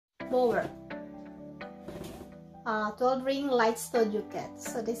blower. 12 ring light studio kit.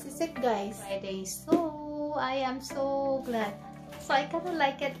 So this is it, guys. Friday. So I am so glad. So I kind of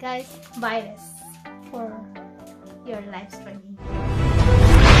like it, guys. Buy this for your live streaming.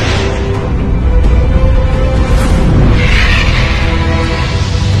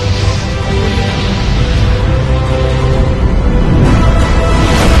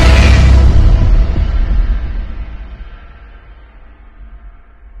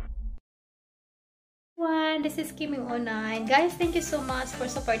 This is Keimies 09. Guys, thank you so much for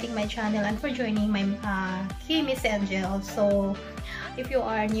supporting my channel and for joining my Keimies Angels. So if you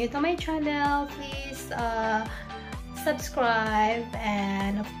are new to my channel, please subscribe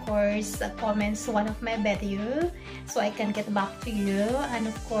and of course comments one of my video so I can get back to you. And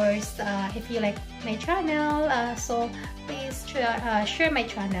of course if you like my channel, so please share my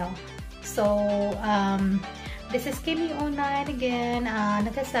channel. So this is Keimies 09 again.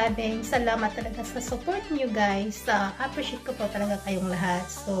 Nagsasabing salamat talaga sa support nyo, guys. Appreciate ko po talaga kayong lahat.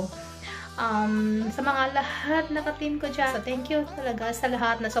 So, sa mga lahat na ka-team ko dyan, so thank you talaga sa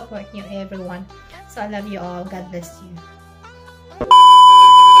lahat na support nyo, everyone. So, I love you all. God bless you.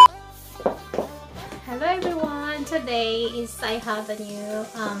 Hello, everyone. Today is I have a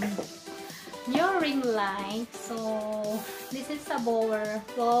new ring light. So, this is a blower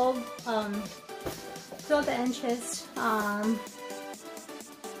 12 inches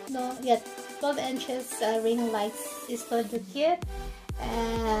 12 inches ring lights studio kit,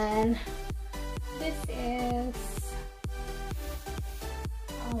 and this is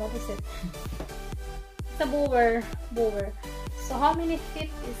what is it? It's a blower. So how many feet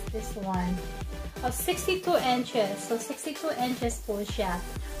is this one? 62 inches. So 62 inches po siya.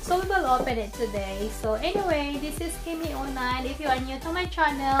 So we will open it today. So anyway, this is Keimies 09. If you are new to my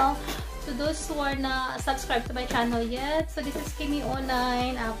channel, to those who are not subscribed to my channel yet, so this is Keimies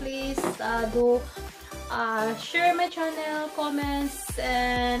 09. Please do share my channel, comments,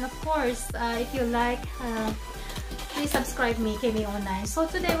 and of course if you like, please subscribe me, Keimies 09. So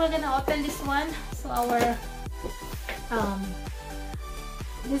today we're gonna open this one. So our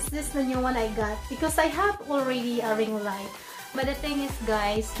this is the new one I got because I have already a ring light, but the thing is,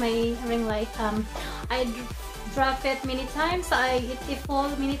 guys, my ring light I dropped it many times. It fall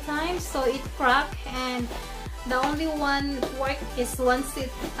many times, so it cracked, and the only one work is one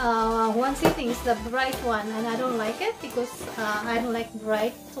setting is the bright one, and I don't like it because I don't like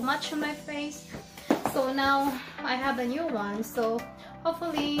bright too much on my face. So now I have a new one. So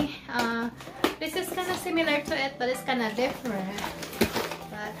hopefully this is kind of similar to it, but it's kind of different.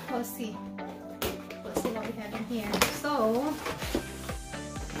 But we'll see. We'll see what we have in here. So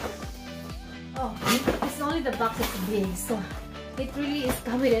it's only the box is big, so it really is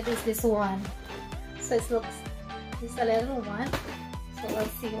come with it is this one. So it looks, it's a little one. So let's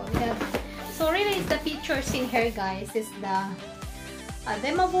see what we have. So really, it's the features in here, guys. Is the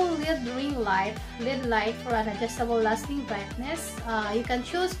dimmable LED light for an adjustable lasting brightness. You can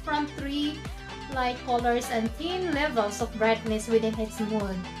choose from 3 light colors and 10 levels of brightness within its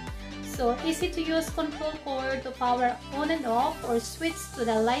mode. So easy to use control cord to power on and off or switch to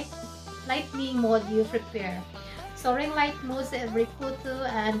the lightning mode you prepare. So ring light moves every photo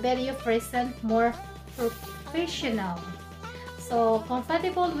and video present more professional. So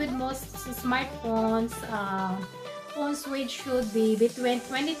compatible with most smartphones. Phones which should be between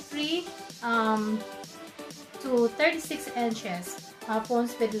 23 to 36 inches.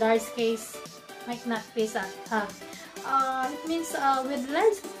 Phones with large case might not fit at it means with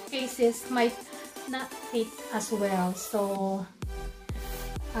large cases might not fit as well. So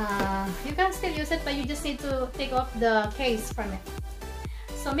you can still use it, but you just need to take off the case from it.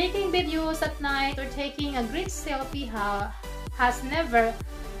 So making videos at night or taking a great selfie has never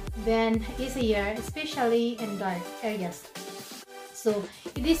been easier, especially in dark areas. So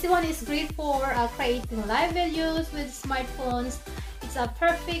this one is great for creating live videos with smartphones. It's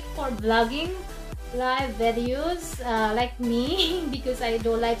perfect for vlogging, live videos like me because I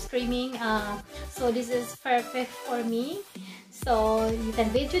do live streaming. So this is perfect for me. So you can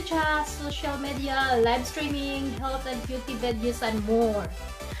video chat, social media, live streaming, health and beauty videos, and more.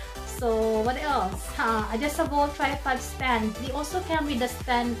 So what else? Adjustable tripod stand. They also come with the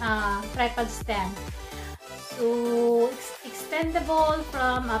stand, tripod stand. So extendable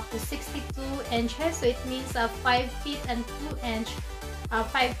from up to 62 inches. So it means 5 feet and 2 inch, 5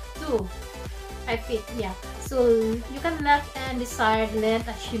 feet. Yeah. So you can lock and desired length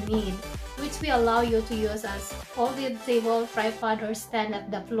as you need, which will allow you to use as folded table tripod or stand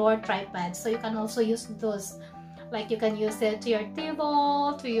at the floor tripod. So you can also use those, like you can use it to your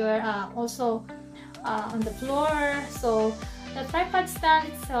table, to your also on the floor. So The tripod stand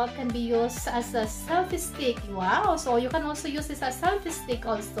itself can be used as a selfie stick. Wow! So you can also use this as a selfie stick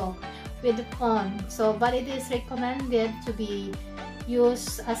also with the phone. So, but it is recommended to be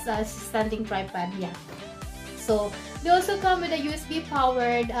used as a standing tripod. Yeah. So they also come with a USB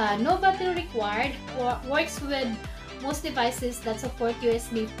powered, no battery required, or works with most devices that support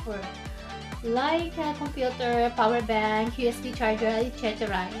USB port, like a computer, power bank, USB charger,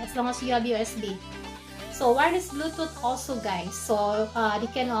 etc. As long as you have USB. So wireless Bluetooth also, guys. So they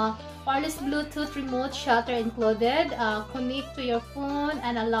can wireless Bluetooth remote shutter included, connect to your phone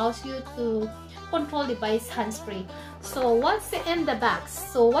and allows you to control device hands-free. So what's in the box?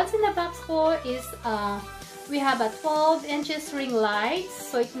 So what's in the box for is we have a 12 inches ring light.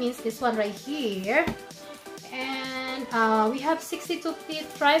 So it means this one right here. And we have 62 feet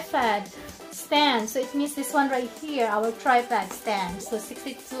tripod stand. So it means this one right here, our tripod stand. So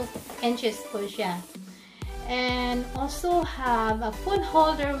 62 inches po siya. And also have a phone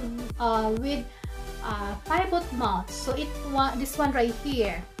holder with pivot mount. So this one right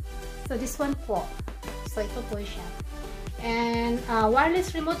here. So this one po. So ito po siya. And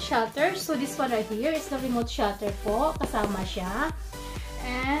wireless remote shutter. So this one right here is the remote shutter po. Kasama siya.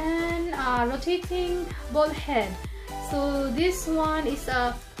 And rotating ball head. So this one is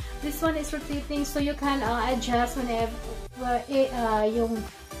rotating, so you can adjust whenever yung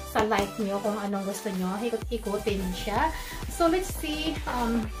sa light nyo, kung anong gusto nyo, ikot-ikotin siya. So let's see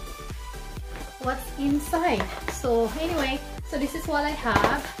what's inside. So anyway, so this is what I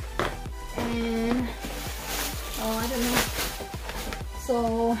have. And I don't know. So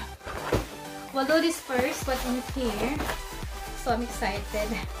we'll do this first, what's in here. So I'm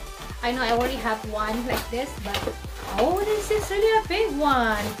excited. I know I already have one like this, but oh, this is really a big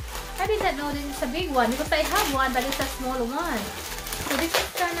one. I did not know this is a big one because I have one, but it's a small one. So this is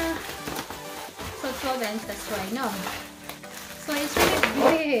kinda, so 12 inches right now. So it's really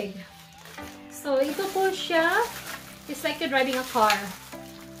big. So ito po siya. It's like you're driving a car.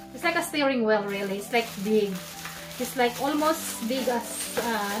 It's like a steering wheel, really. It's like big. It's like almost big as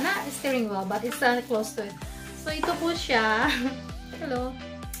not a steering wheel, but it's close to it. So ito po siya. Hello.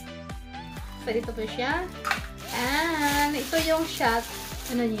 So dito po siya. And ito yung shot,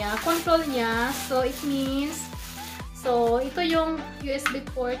 niya, control niya. So it means, so ito yung USB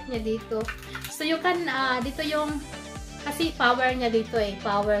port niya dito. So you can, dito yung, kasi power niya dito eh.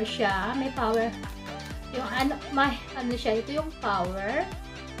 Power siya. May power. Yung ano siya, ito yung power.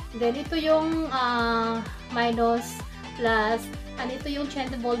 Then ito yung minus, plus, and ito yung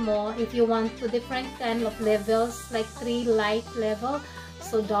changeable mo if you want to different kind of levels, like 3 light level.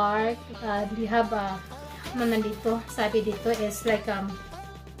 So dark, we have ano nandito, sabi dito is like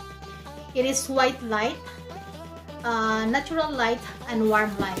it is white light, natural light, and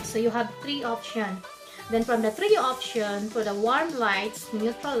warm light. So you have 3 options. Then from the 3 options, for the warm lights,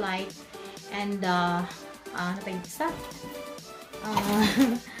 neutral light, and ano pa yung isa?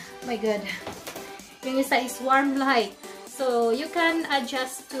 My god, yung isa is warm light. So you can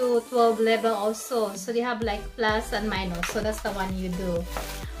adjust to 12 level also. So they have like plus and minus. So that's the one you do.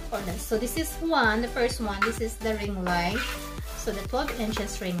 So this is one, the first one. This is the ring light. So the 12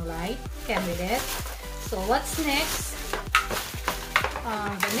 inches ring light came with it. So what's next?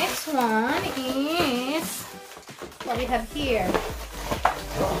 The next one is what we have here.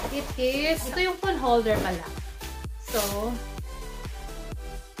 It is, ito yung phone holder pala. So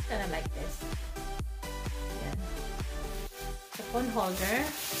kind of like this. Phone holder.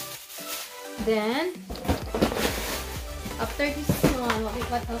 Then after this one,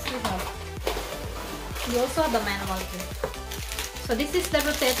 what else we have? We also have a manual too. So this is the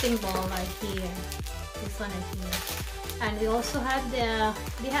rotating ball right here. This one right here. And we also have the,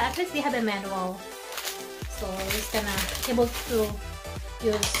 at least they have a manual. So it's gonna able to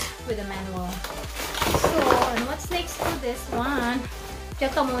use with the manual. So and what's next to this one?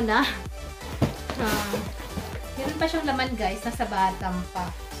 Check ka muna. Meron pa siyang laman, guys, nasa bottom pa.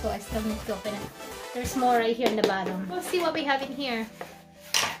 So I still need to open it. There's more right here in the bottom. We'll see what we have in here.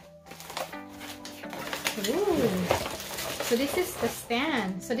 Ooh. So this is the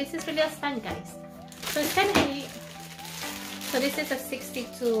stand. So this is really a stand, guys. So it's kind of heavy. So this is a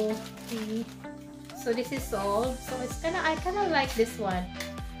 62 feet. So this is all. So it's kind of, I kind of like this one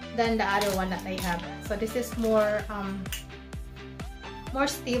than the other one that I have. So this is more more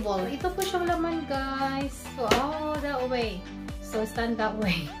stable. Ito po siyang laman, guys. So all that way. So stand that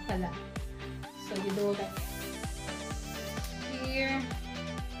way pala. So you do like here.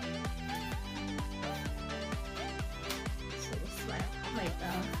 So this one like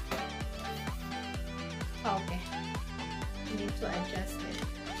okay. You need to adjust it.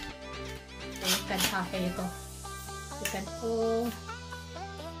 So you can hack ito. You can pull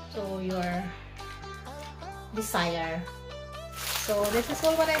to your desire. So this is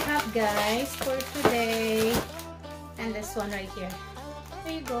all what I have, guys, for today. And this one right here.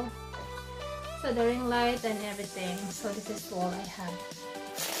 There you go. So the ring light and everything. So this is all I have.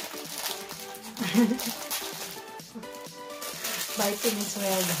 Biting is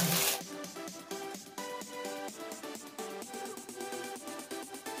well done.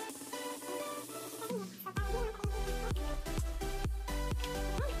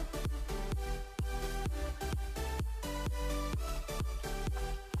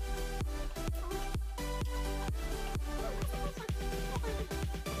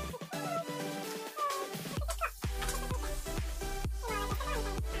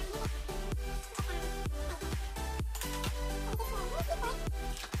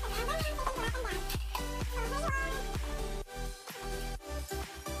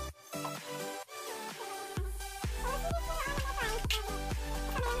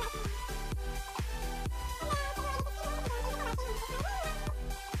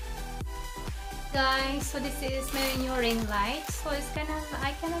 Guys, so this is my new ring light. So it's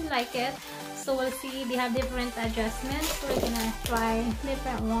I kind of like it. So we'll see, they have different adjustments. So we're gonna try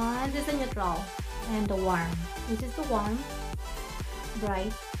different ones. This is the neutral and the warm. This is the warm,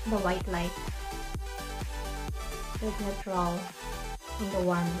 bright, the white light, the neutral and the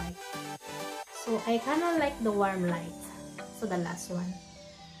warm light. So I kind of like the warm light. So the last one.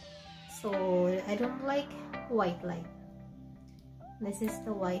 So I don't like white light. This is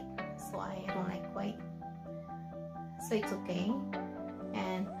the white. So I don't like white, so it's okay.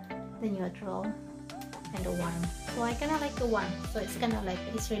 And the neutral and the warm. So I kind of like the warm. So it's kind of like,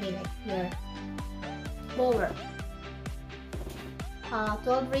 it's really like your power.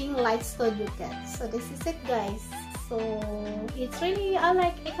 12 ring light stud you get. So this is it, guys. So it's really,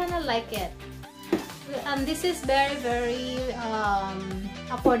 I kind of like it. And this is very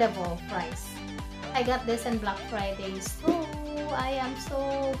affordable price. I got this in Black Friday, so I am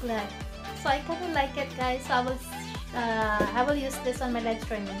so glad. So I kind of like it, guys. So I will use this on my live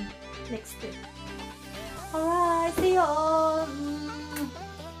streaming next week. Alright, see you all.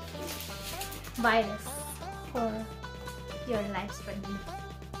 Buy this for your live streaming.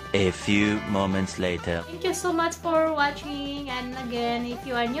 A few moments later. Thank you so much for watching, and again, if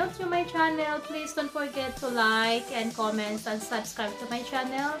you are new to my channel, please don't forget to like and comment and subscribe to my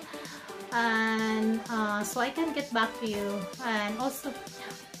channel, and so I can get back to you, and also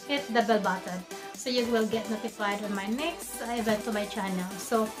hit the bell button so you will get notified when my next event to my channel.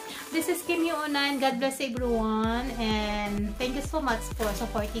 So this is Keimies Angels. God bless everyone, and thank you so much for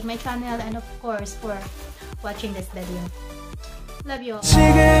supporting my channel, and of course for watching this video. Love you all.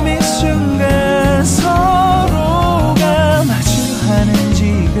 지금 이 순간 서로가 마주하는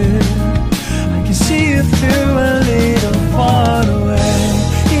지금 I can see you through a little far away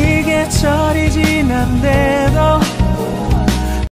이게 절이 지난데